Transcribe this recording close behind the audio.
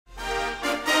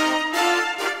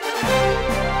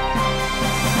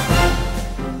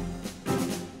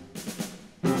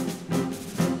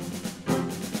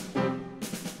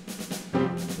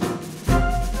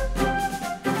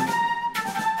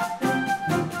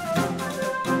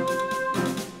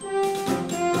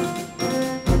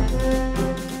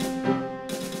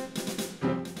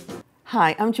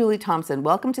Hi, I'm Julie Thompson.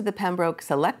 Welcome to the Pembroke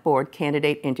Select Board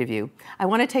Candidate Interview. I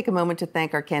want to take a moment to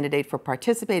thank our candidate for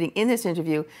participating in this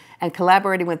interview and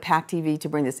collaborating with PAC TV to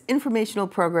bring this informational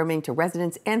programming to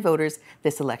residents and voters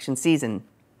this election season.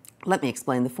 Let me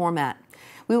explain the format.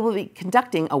 We will be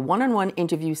conducting a one-on-one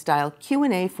interview style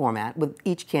Q&A format with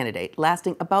each candidate,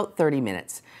 lasting about 30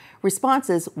 minutes.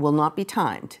 Responses will not be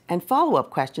timed, and follow-up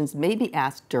questions may be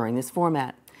asked during this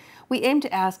format. We aim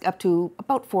to ask up to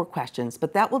about 4 questions,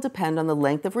 but that will depend on the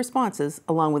length of responses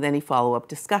along with any follow-up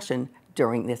discussion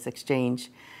during this exchange.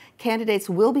 Candidates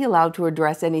will be allowed to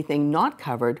address anything not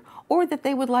covered or that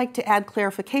they would like to add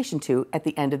clarification to at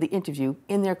the end of the interview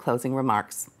in their closing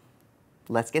remarks.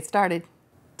 Let's get started.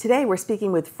 Today we're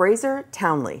speaking with Fraser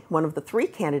Townley, one of the 3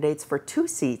 candidates for 2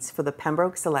 seats for the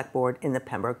Pembroke Select Board in the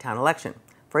Pembroke Town election.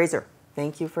 Fraser,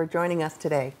 thank you for joining us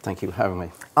today. Thank you for having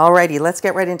me. Alrighty, let's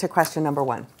get right into question number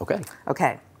 1.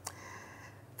 Okay.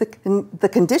 The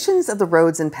conditions of the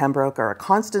roads in Pembroke are a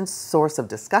constant source of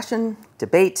discussion,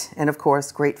 debate, and of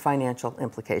course, great financial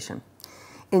implication.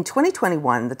 In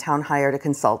 2021, the town hired a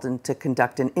consultant to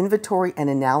conduct an inventory and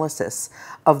analysis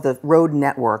of the road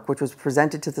network, which was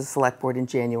presented to the Select Board in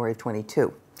January of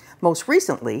 22. Most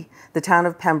recently, the Town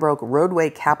of Pembroke Roadway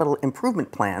Capital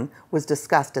Improvement Plan was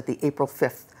discussed at the April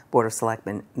 5th Board of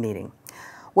Selectmen meeting.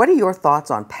 What are your thoughts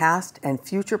on past and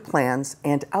future plans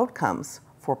and outcomes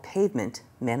for pavement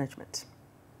management?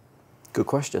 Good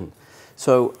question.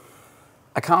 So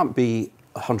I can't be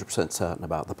 100% certain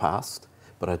about the past,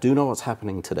 but I do know what's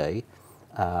happening today,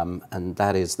 and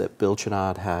that is that Bill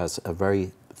Chenard has a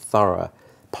very thorough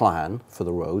plan for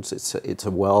the roads. It's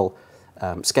a well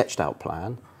sketched out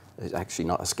plan. It's actually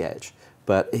not a sketch,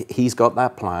 but he's got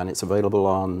that plan. It's available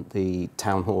on the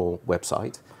Town Hall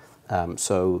website.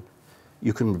 So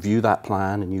you can review that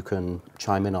plan and you can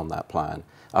chime in on that plan.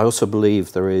 I also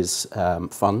believe there is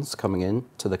funds coming in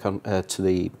to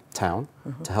the town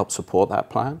to help support that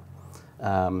plan.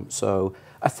 So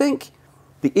I think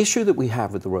the issue that we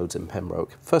have with the roads in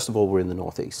Pembroke, first of all, we're in the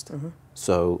northeast.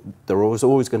 So there are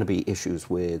always going to be issues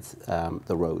with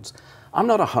the roads. I'm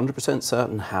not 100%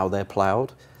 certain how they're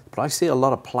plowed, but I see a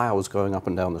lot of plows going up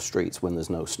and down the streets when there's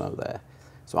no snow there.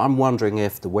 So I'm wondering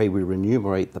if the way we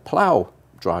remunerate the plow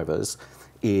drivers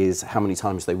is how many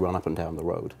times they run up and down the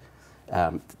road.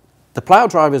 The plow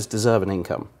drivers deserve an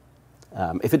income.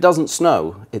 If it doesn't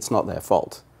snow, it's not their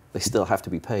fault. They still have to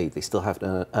be paid. They still have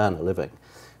to earn a living.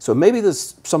 So maybe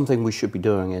there's something we should be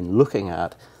doing in looking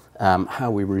at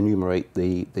how we remunerate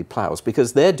the plows,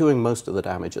 because they're doing most of the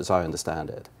damage as I understand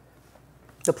it.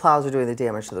 The plows are doing the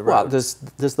damage to the road. Well,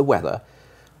 there's the weather,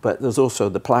 but there's also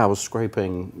the plows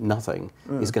scraping nothing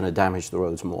is going to damage the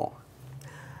roads more.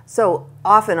 So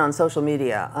often on social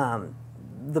media,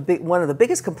 one of the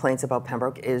biggest complaints about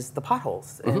Pembroke is the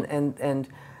potholes. And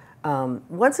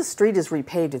once a street is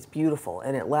repaved, it's beautiful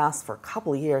and it lasts for a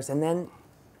couple of years, and then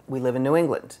we live in New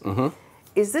England.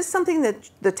 Is this something that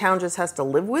the town just has to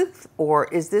live with, or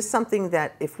is this something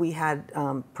that if we had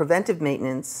preventive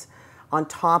maintenance on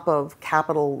top of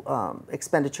capital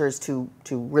expenditures to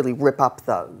really rip up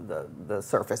the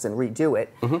surface and redo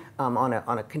it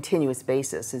on a continuous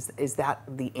basis, is that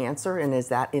the answer, and is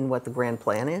that in what the grand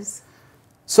plan is?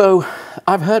 So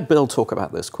I've heard Bill talk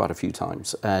about this quite a few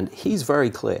times, and he's very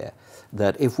clear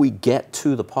that if we get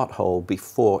to the pothole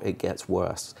before it gets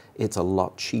worse, it's a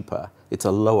lot cheaper. It's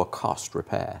a lower cost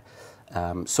repair.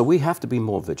 So we have to be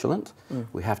more vigilant.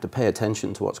 We have to pay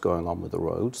attention to what's going on with the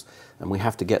roads, and we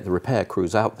have to get the repair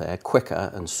crews out there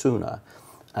quicker and sooner.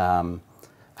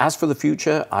 As for the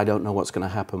future, I don't know what's going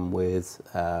to happen with,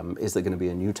 is there going to be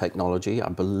a new technology? I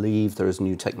believe there's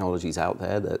new technologies out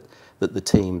there that the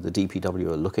team, the DPW,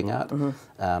 are looking at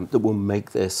that will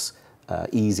make this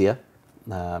easier.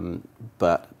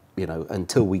 But, you know,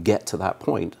 until we get to that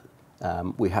point,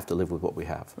 we have to live with what we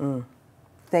have.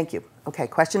 Thank you. Okay,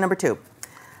 question number 2.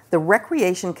 The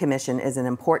Recreation Commission is an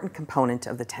important component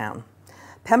of the town.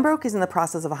 Pembroke is in the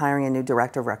process of hiring a new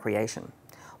director of recreation.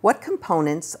 What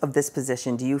components of this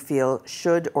position do you feel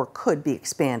should or could be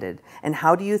expanded, and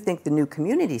how do you think the new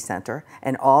community center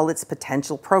and all its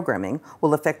potential programming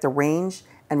will affect the range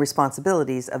and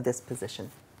responsibilities of this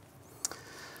position?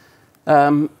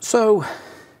 So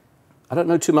I don't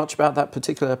know too much about that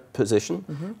particular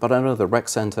position, but I know the rec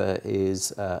center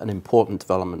is an important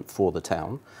development for the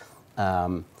town.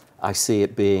 I see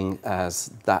it being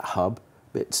as that hub.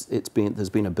 There's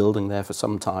been a building there for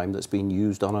some time that's been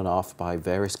used on and off by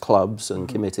various clubs and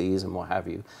committees and what have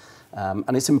you.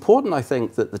 And it's important, I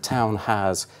think, that the town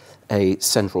has a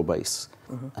central base.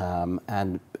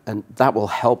 And that will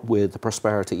help with the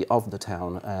prosperity of the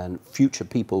town, and future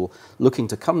people looking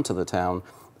to come to the town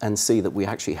and see that we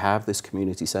actually have this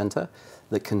community centre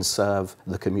that can serve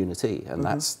the community, and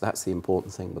that's the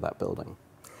important thing with that building.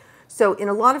 So in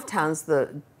a lot of towns,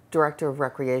 the Director of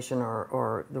Recreation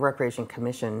or the Recreation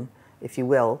Commission, if you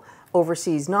will,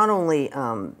 oversees not only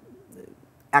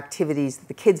activities that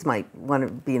the kids might want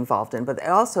to be involved in, but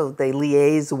also they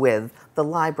liaise with the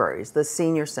libraries, the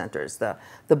senior centers,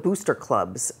 the booster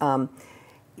clubs.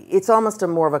 It's almost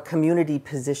more of a community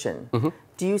position.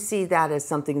 Do you see that as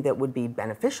something that would be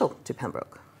beneficial to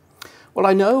Pembroke? Well,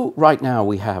 I know right now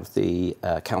we have the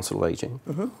Council of Aging.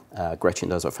 Gretchen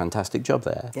does a fantastic job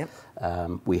there. Yep.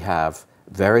 We have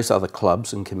various other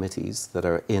clubs and committees that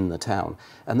are in the town.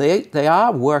 And they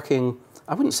are working,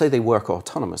 I wouldn't say they work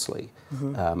autonomously,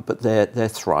 but they're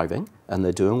thriving and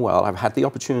they're doing well. I've had the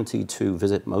opportunity to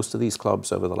visit most of these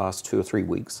clubs over the last 2 or 3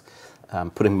 weeks,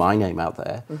 putting my name out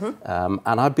there.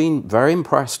 And I've been very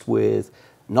impressed with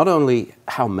not only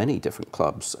how many different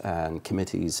clubs and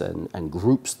committees and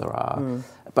groups there are,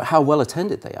 but how well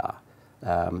attended they are.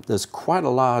 There's quite a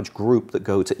large group that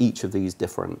go to each of these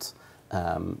different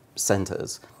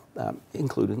centres,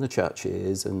 including the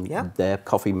churches and their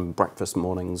coffee and breakfast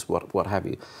mornings, what have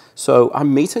you. So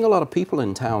I'm meeting a lot of people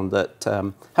in town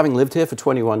that, having lived here for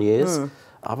 21 years,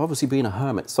 I've obviously been a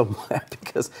hermit somewhere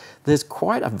because there's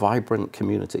quite a vibrant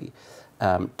community.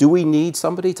 Do we need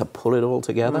somebody to pull it all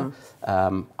together?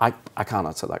 I can't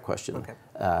answer that question. Okay.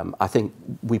 I think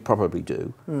we probably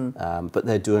do, but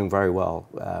they're doing very well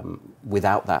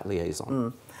without that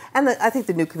liaison. And I think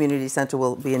the new community center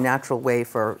will be a natural way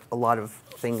for a lot of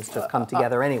things to come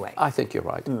together anyway. I think you're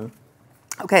right.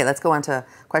 Okay, let's go on to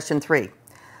question 3.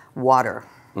 Water.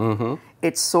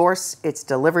 Its source, its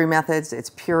delivery methods, its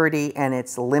purity, and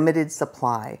its limited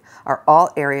supply are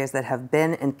all areas that have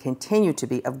been and continue to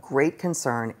be of great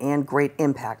concern and great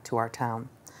impact to our town.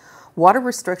 Water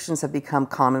restrictions have become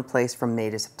commonplace from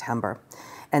May to September,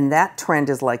 and that trend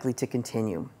is likely to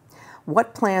continue.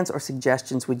 What plans or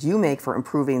suggestions would you make for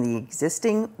improving the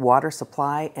existing water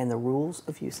supply and the rules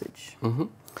of usage?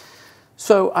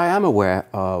 So I am aware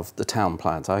of the town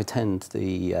plans. I attend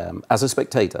the, as a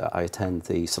spectator, I attend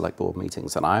the select board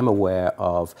meetings, and I'm aware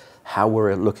of how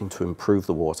we're looking to improve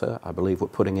the water. I believe we're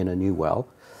putting in a new well,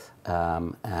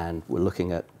 and we're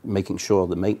looking at making sure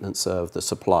the maintenance of the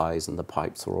supplies and the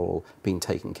pipes are all being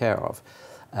taken care of.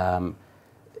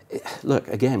 Look,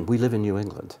 again, we live in New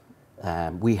England.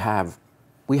 We had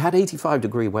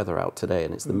 85-degree weather out today,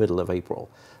 and it's the middle of April.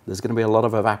 There's going to be a lot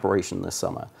of evaporation this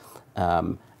summer.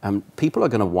 And people are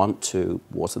going to want to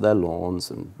water their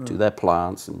lawns and do their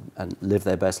plants and live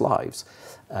their best lives.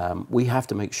 We have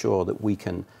to make sure that we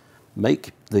can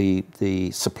make the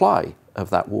supply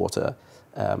of that water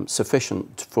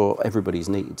sufficient for everybody's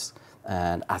needs.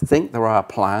 And I think there are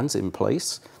plans in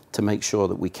place to make sure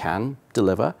that we can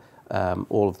deliver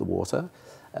all of the water.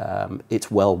 It's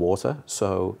well water,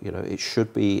 so it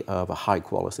should be of a high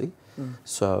quality.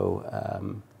 So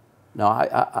no,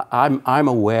 I'm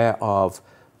aware of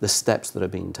the steps that are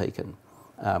being taken.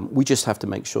 We just have to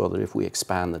make sure that if we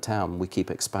expand the town, we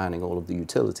keep expanding all of the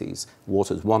utilities.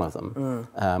 Water's one of them,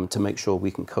 to make sure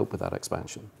we can cope with that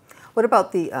expansion. What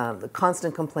about the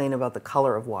constant complaint about the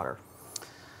color of water?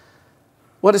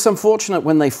 Well, it's unfortunate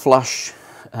when they flush.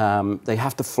 They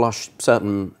have to flush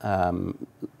certain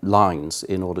lines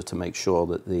in order to make sure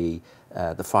that the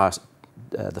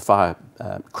fire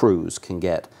crews can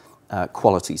get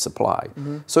quality supply.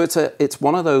 So it's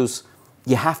one of those.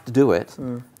 You have to do it,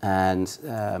 and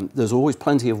there's always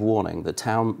plenty of warning. The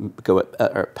town are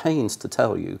at pains to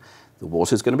tell you the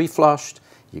water's going to be flushed,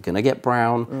 you're going to get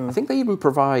brown. I think they even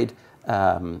provide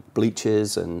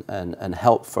bleaches and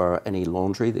help for any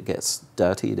laundry that gets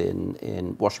dirtied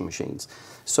in washing machines.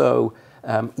 So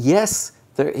yes,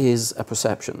 there is a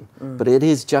perception, but it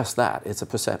is just that, it's a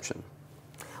perception.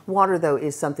 Water, though,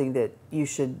 is something that you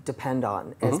should depend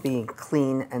on as being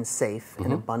clean and safe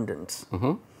and abundant.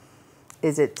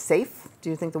 Is it safe?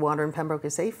 Do you think the water in Pembroke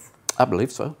is safe? I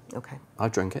believe so. Okay. I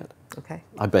drink it. Okay.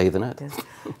 I bathe in it. Yeah.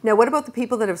 Now, what about the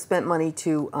people that have spent money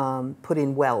to put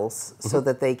in wells so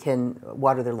that they can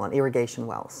water their lawn, irrigation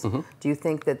wells? Do you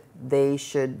think that they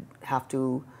should have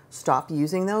to stop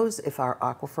using those if our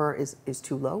aquifer is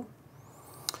too low?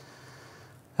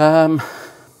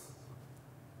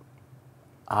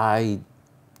 I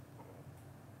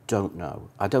don't know.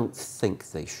 I don't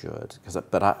think they should,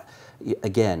 but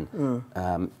again,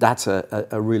 that's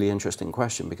a really interesting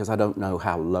question because I don't know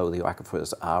how low the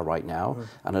aquifers are right now,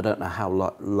 and I don't know how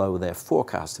low they're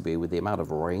forecast to be with the amount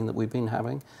of rain that we've been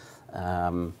having.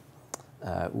 I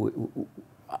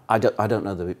don't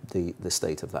know the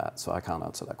state of that, so I can't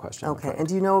answer that question. Okay, and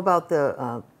do you know about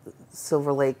the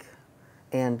Silver Lake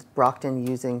and Brockton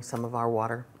using some of our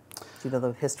water? Do you know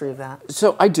the history of that?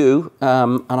 So I do,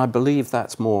 and I believe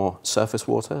that's more surface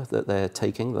water that they're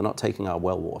taking. They're not taking our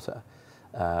well water.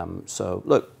 So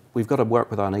look, we've got to work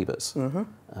with our neighbours.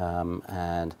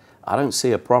 And I don't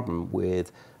see a problem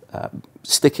with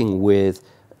sticking with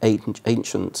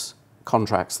ancient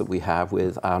contracts that we have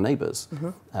with our neighbours.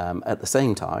 At the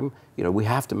same time, you know, we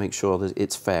have to make sure that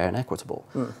it's fair and equitable.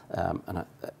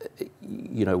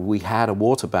 You know, we had a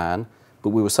water ban, but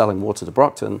we were selling water to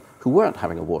Brockton who weren't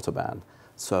having a water ban.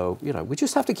 So, you know, we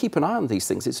just have to keep an eye on these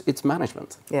things. It's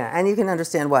management. Yeah, and you can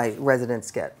understand why residents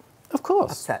get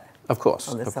upset. Of course.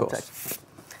 On this of subject. course.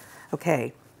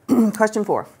 Okay, question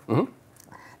 4.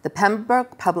 The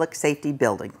Pembroke Public Safety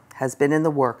Building has been in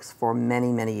the works for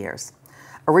many, many years.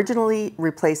 Originally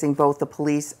replacing both the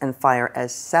police and fire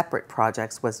as separate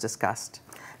projects was discussed.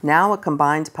 Now a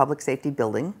combined public safety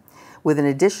building with an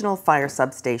additional fire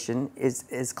substation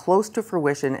is close to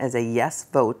fruition as a yes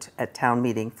vote at town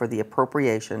meeting for the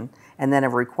appropriation, and then a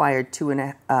required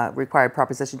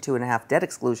Proposition 2.5 debt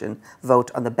exclusion vote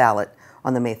on the ballot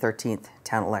on the May 13th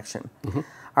town election.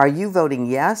 Are you voting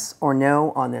yes or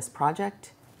no on this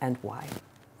project, and why?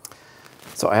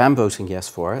 So I am voting yes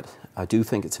for it. I do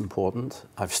think it's important.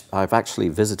 I've actually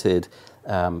visited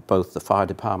both the fire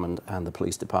department and the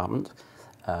police department.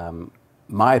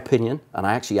 My opinion, and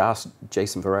I actually asked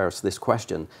Jason Vereras this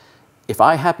question, if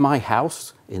I had my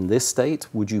house in this state,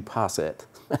 would you pass it?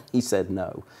 He said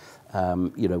no.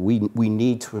 You know, we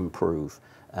need to improve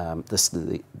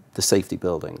the safety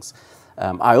buildings.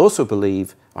 I also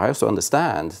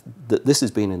understand that this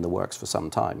has been in the works for some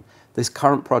time. This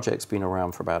current project's been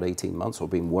around for about 18 months, or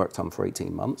been worked on for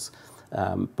 18 months.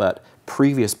 But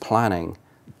previous planning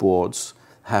boards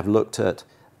have looked at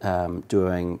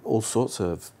doing all sorts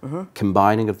of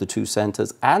combining of the two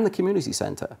centres and the community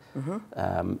centre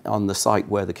on the site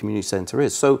where the community centre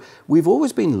is. So we've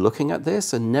always been looking at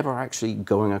this and never actually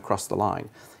going across the line.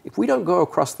 If we don't go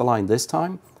across the line this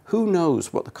time, who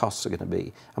knows what the costs are going to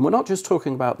be? And we're not just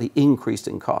talking about the increase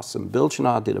in costs. And Bill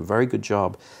Chenard did a very good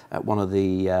job at one of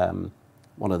the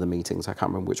meetings. I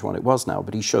can't remember which one it was now,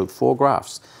 but he showed 4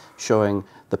 graphs showing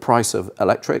the price of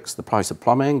electrics, the price of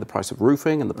plumbing, the price of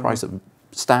roofing, and the price of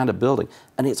standard building,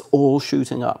 and it's all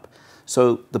shooting up.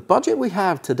 So the budget we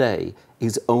have today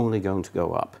is only going to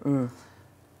go up.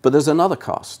 But there's another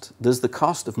cost. There's the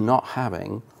cost of not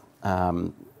having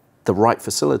the right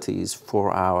facilities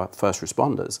for our first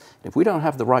responders. If we don't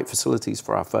have the right facilities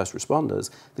for our first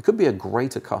responders, there could be a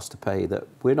greater cost to pay that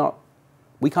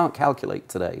we can't calculate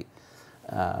today.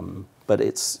 But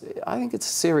I think it's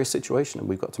a serious situation, and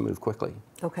we've got to move quickly.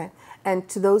 Okay. And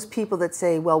to those people that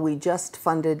say, well, we just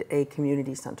funded a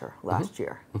community center last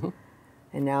year,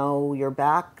 and now you're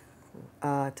back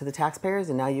to the taxpayers,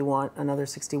 and now you want another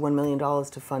 $61 million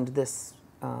to fund this,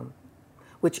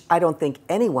 which I don't think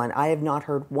I have not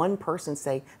heard one person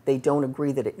say they don't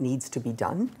agree that it needs to be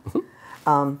done.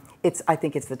 I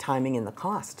think it's the timing and the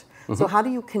cost. So how do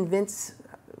you convince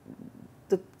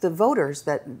the voters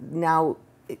that now,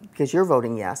 because you're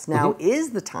voting yes, now is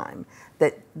the time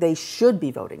that they should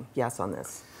be voting yes on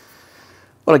this?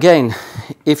 Well, again,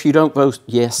 if you don't vote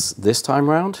yes this time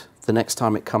round, the next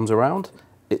time it comes around,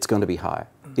 it's going to be higher.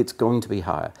 It's going to be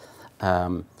higher.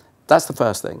 That's the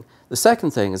first thing. The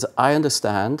second thing is I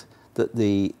understand that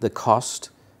the cost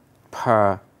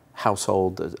per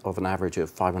household of an average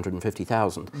of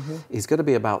 $550,000 is going to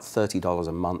be about $30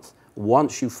 a month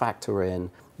once you factor in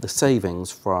the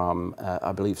savings from,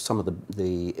 I believe, some of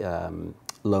the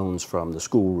loans from the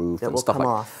school roof and stuff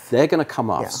like that. They're going to come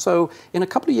off. Yeah. So in a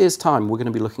couple of years' time, we're going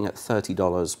to be looking at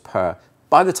 $30 per.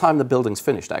 By the time the building's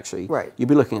finished, actually, you'll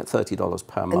be looking at $30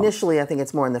 per month. Initially, I think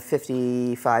it's more in the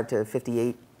 $55 to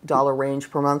 $58 range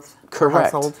per month.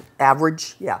 Correct. Per household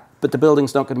average. Yeah. But the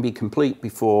building's not going to be complete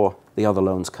before the other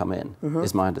loans come in,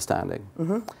 is my understanding.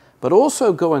 But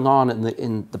also going on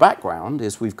in the background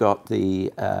is we've got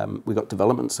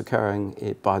developments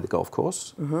occurring by the golf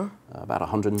course, about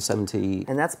 170.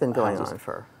 And that's been going on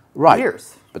for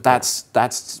years. But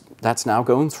that's now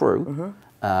going through.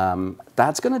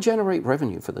 That's going to generate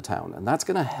revenue for the town, and that's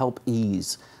going to help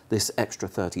ease this extra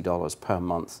 $30 per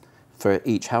month for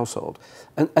each household.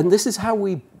 And this is how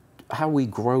we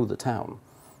grow the town.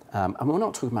 And we're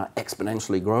not talking about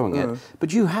exponentially growing it,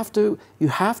 but you have to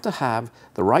have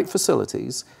the right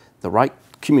facilities, the right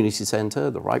community centre,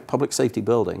 the right public safety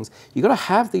buildings. You've got to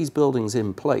have these buildings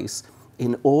in place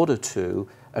in order to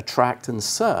attract and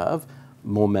serve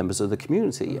more members of the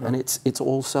community, and it's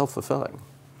all self-fulfilling.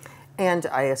 And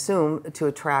I assume to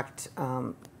attract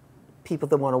people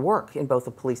that want to work in both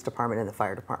the police department and the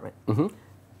fire department,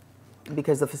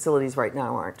 because the facilities right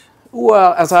now aren't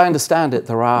Well, as I understand it,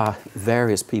 there are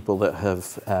various people that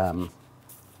have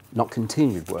not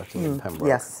continued working in Pembroke.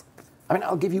 Yes. I mean,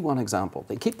 I'll give you one example.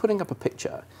 They keep putting up a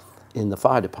picture in the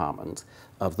fire department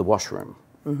of the washroom.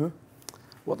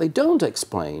 What they don't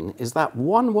explain is that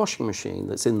one washing machine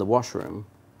that's in the washroom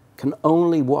can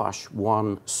only wash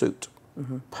one suit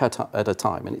at a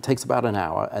time, and it takes about an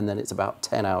hour, and then it's about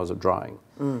 10 hours of drying.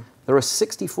 There are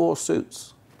 64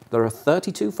 suits. There are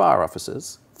 32 fire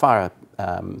officers,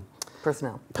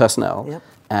 personnel, Yep.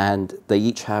 and they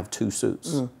each have 2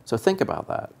 suits. So think about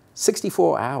that.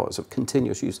 64 hours of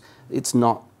continuous use. It's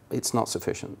not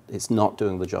sufficient. It's not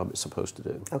doing the job it's supposed to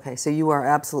do. Okay, so you are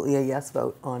absolutely a yes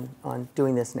vote on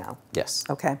doing this now. Yes.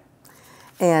 Okay.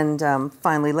 And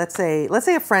finally, let's say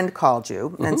a friend called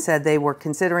you and said they were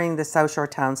considering the South Shore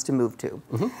towns to move to,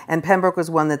 and Pembroke was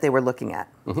one that they were looking at.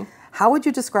 How would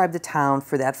you describe the town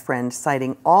for that friend,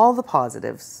 citing all the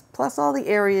positives, plus all the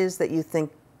areas that you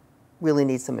think really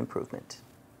need some improvement?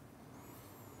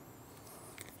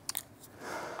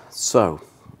 So,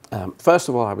 first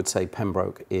of all, I would say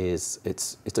Pembroke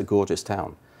it's a gorgeous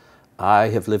town. I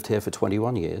have lived here for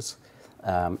 21 years.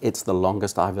 It's the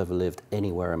longest I've ever lived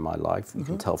anywhere in my life. You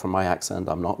can tell from my accent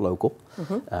I'm not local,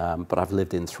 but I've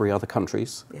lived in 3 other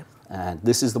countries. Yep. And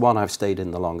this is the one I've stayed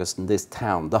in the longest. And this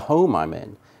town, the home I'm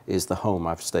in, is the home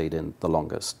I've stayed in the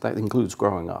longest. That includes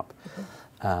growing up.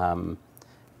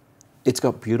 It's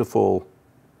got beautiful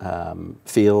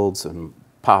fields and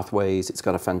pathways. It's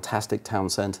got a fantastic town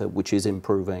centre, which is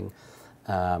improving.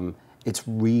 It's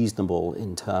reasonable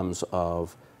in terms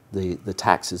of the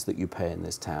taxes that you pay in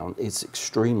this town. It's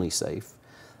extremely safe.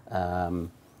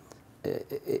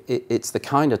 It's the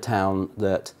kind of town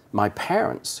that my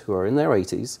parents, who are in their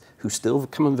 80s, who still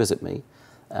come and visit me,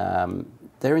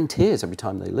 they're in tears every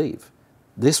time they leave.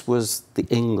 This was the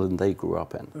England they grew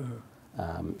up in.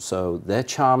 So they're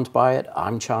charmed by it,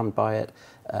 I'm charmed by it,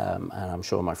 and I'm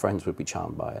sure my friends would be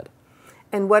charmed by it.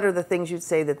 And what are the things you'd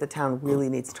say that the town really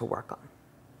needs to work on?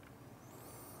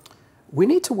 We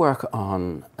need to work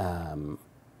on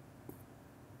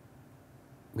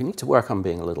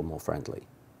being a little more friendly.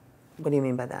 What do you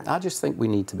mean by that? I just think we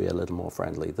need to be a little more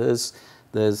friendly.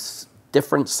 There's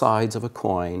different sides of a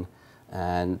coin,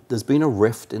 and there's been a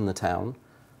rift in the town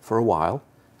for a while,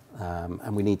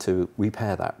 and we need to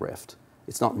repair that rift.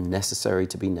 It's not necessary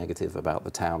to be negative about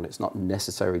the town. It's not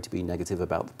necessary to be negative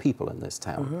about the people in this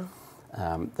town.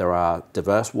 There are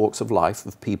diverse walks of life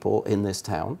of people in this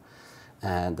town,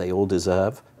 and they all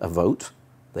deserve a vote,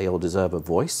 they all deserve a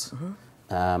voice,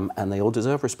 and they all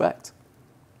deserve respect.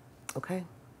 Okay.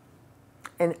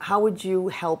 And how would you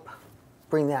help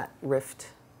bring that rift,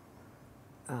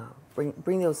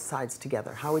 bring those sides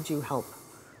together? How would you help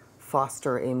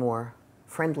foster a more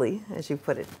friendly, as you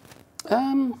put it,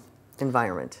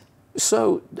 environment?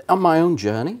 So on my own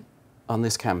journey on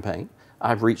this campaign,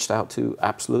 I've reached out to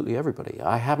absolutely everybody.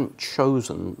 I haven't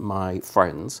chosen my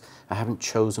friends, I haven't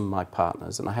chosen my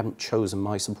partners, and I haven't chosen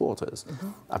my supporters.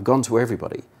 I've gone to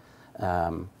everybody.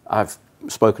 I've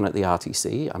spoken at the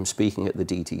RTC, I'm speaking at the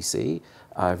DTC,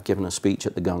 I've given a speech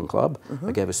at the Gun Club,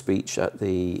 I gave a speech at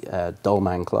the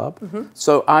Dolman Club.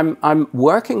 So I'm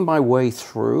working my way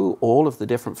through all of the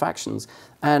different factions,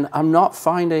 and I'm not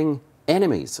finding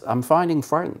enemies, I'm finding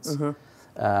friends.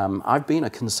 I've been a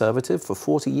conservative for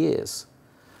 40 years.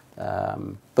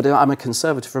 But I'm a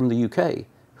conservative from the UK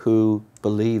who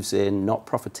believes in not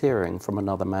profiteering from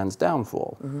another man's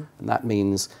downfall. And that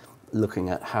means looking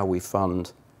at how we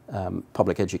fund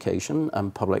public education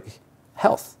and public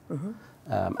health.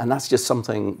 And that's just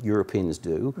something Europeans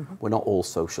do. We're not all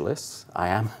socialists. I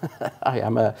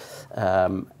am a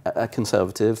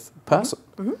conservative person,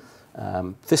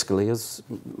 fiscally as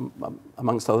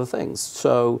amongst other things.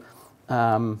 So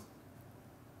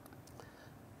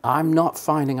I'm not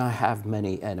finding I have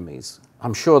many enemies.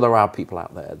 I'm sure there are people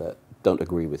out there that don't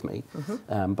agree with me,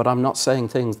 but I'm not saying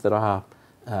things that are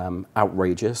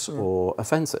outrageous or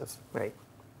offensive. Right.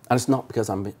 And it's not because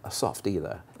I'm a soft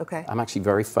either. Okay. I'm actually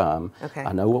very firm. Okay.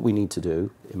 I know what we need to do,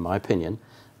 in my opinion.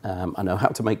 I know how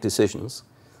to make decisions.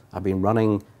 I've been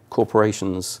running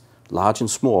corporations, large and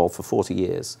small, for 40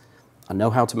 years. I know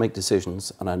how to make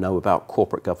decisions, and I know about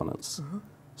corporate governance.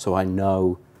 So I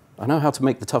know how to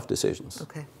make the tough decisions.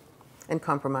 Okay. And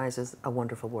compromise is a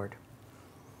wonderful word.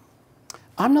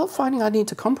 I'm not finding I need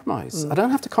to compromise. I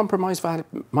don't have to compromise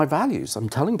my values. I'm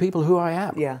telling people who I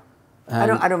am. Yeah. I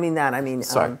don't mean that.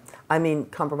 I mean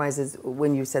compromises.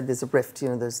 When you said there's a rift, you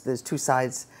know, there's 2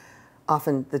 sides.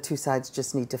 Often the 2 sides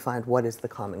just need to find what is the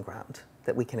common ground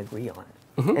that we can agree on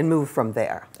and move from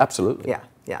there. Absolutely. Yeah.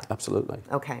 Yeah. Absolutely.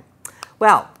 Okay.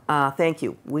 Well, thank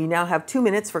you. We now have 2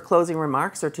 minutes for closing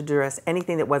remarks or to address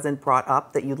anything that wasn't brought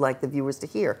up that you'd like the viewers to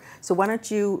hear. So why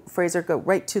don't you, Fraser, go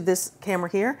right to this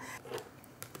camera here.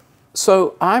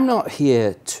 So I'm not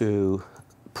here to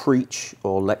preach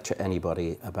or lecture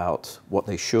anybody about what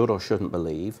they should or shouldn't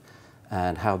believe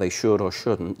and how they should or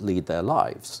shouldn't lead their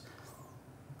lives.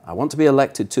 I want to be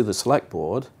elected to the select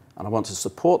board, and I want to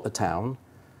support the town.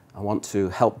 I want to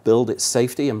help build its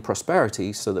safety and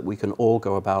prosperity so that we can all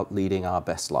go about leading our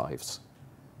best lives.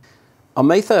 On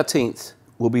May 13th,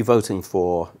 we'll be voting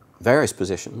for various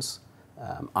positions.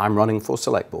 I'm running for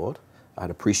select board. I'd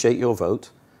appreciate your vote.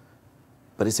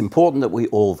 But it's important that we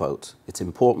all vote. It's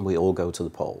important we all go to the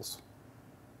polls.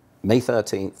 May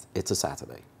 13th, it's a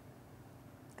Saturday.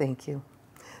 Thank you.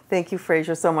 Thank you,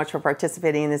 Fraser, so much for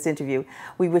participating in this interview.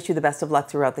 We wish you the best of luck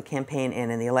throughout the campaign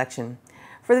and in the election.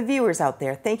 For the viewers out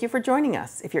there, thank you for joining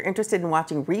us. If you're interested in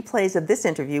watching replays of this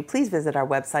interview, please visit our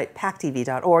website,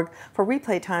 pactv.org, for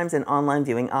replay times and online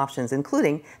viewing options,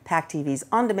 including PacTV's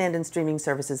on-demand and streaming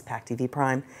services, PacTV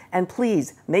Prime. And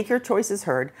please make your choices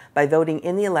heard by voting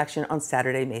in the election on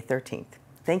Saturday, May 13th.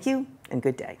 Thank you and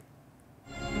good day.